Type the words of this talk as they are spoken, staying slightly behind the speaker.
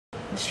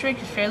this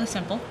trick is fairly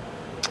simple.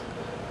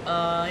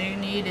 All you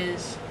need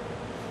is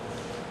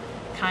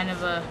kind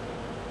of a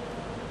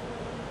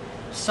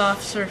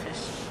soft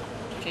surface.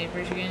 Okay,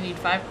 first you're going to need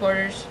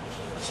 5/4,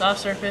 a soft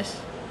surface,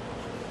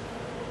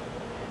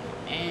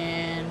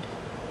 and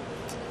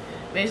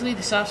basically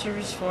the soft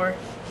surface is for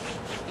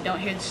you don't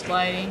hear the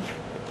sliding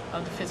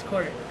of the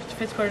 5/4.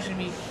 The 5/4 is going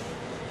to be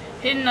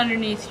hidden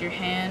underneath your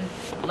hand,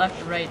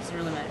 left or right, doesn't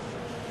really matter.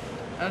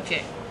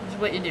 Okay, this is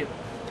what you do.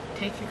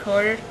 Take your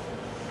quarter,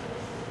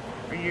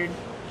 or your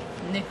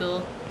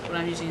nickel, what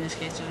I'm using in this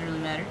case doesn't really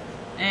matter,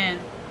 and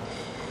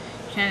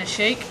kind of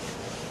shake,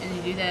 and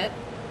you do that.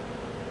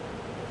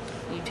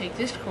 You take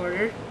this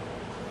quarter,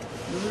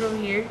 move it over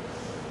here,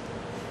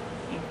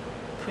 you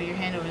put your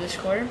hand over this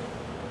quarter,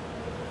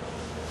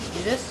 you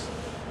do this,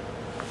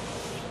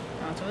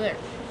 now it's over there.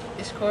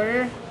 This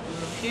quarter,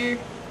 move over here,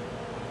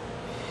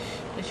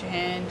 put your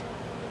hand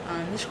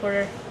on this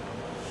quarter,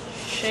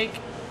 shake,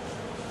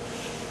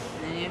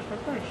 and then you have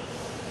 4/4.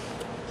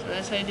 So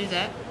that's how you do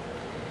that,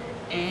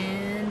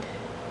 and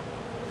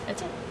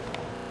that's it.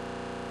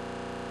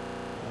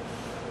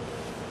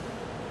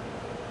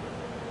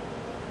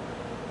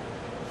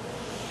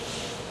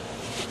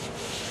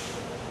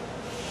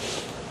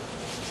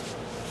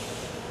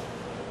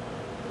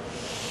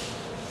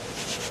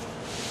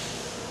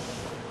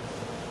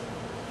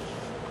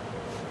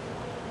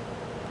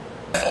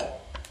 You